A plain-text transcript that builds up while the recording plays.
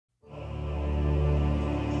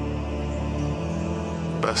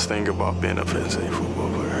best thing about being a Penn State football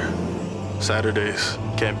player. Saturdays,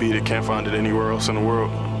 can't beat it, can't find it anywhere else in the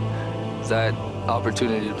world. That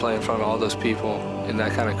opportunity to play in front of all those people in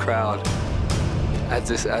that kind of crowd at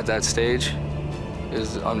that stage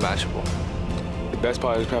is unmatchable. The best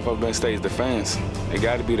part of this Penn State is the fans. It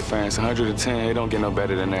got to be the fans. 110, it don't get no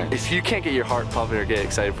better than that. If you can't get your heart pumping or get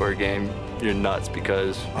excited for a game, you're nuts,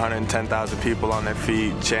 because 110,000 people on their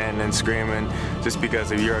feet chanting and screaming just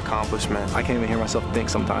because of your accomplishment. I can't even hear myself think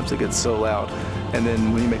sometimes. It gets so loud. And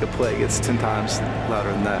then when you make a play, it gets 10 times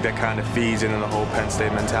louder than that. That kind of feeds into the whole Penn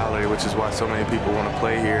State mentality, which is why so many people want to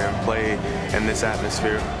play here and play in this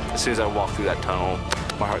atmosphere. As soon as I walk through that tunnel,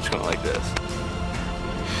 my heart's going like this.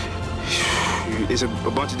 It's a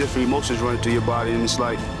bunch of different emotions running through your body, and it's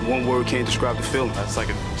like one word can't describe the feeling. It's like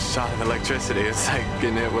a shot of electricity. It's like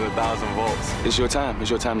getting hit with 1,000 volts. It's your time. It's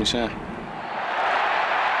your time to shine.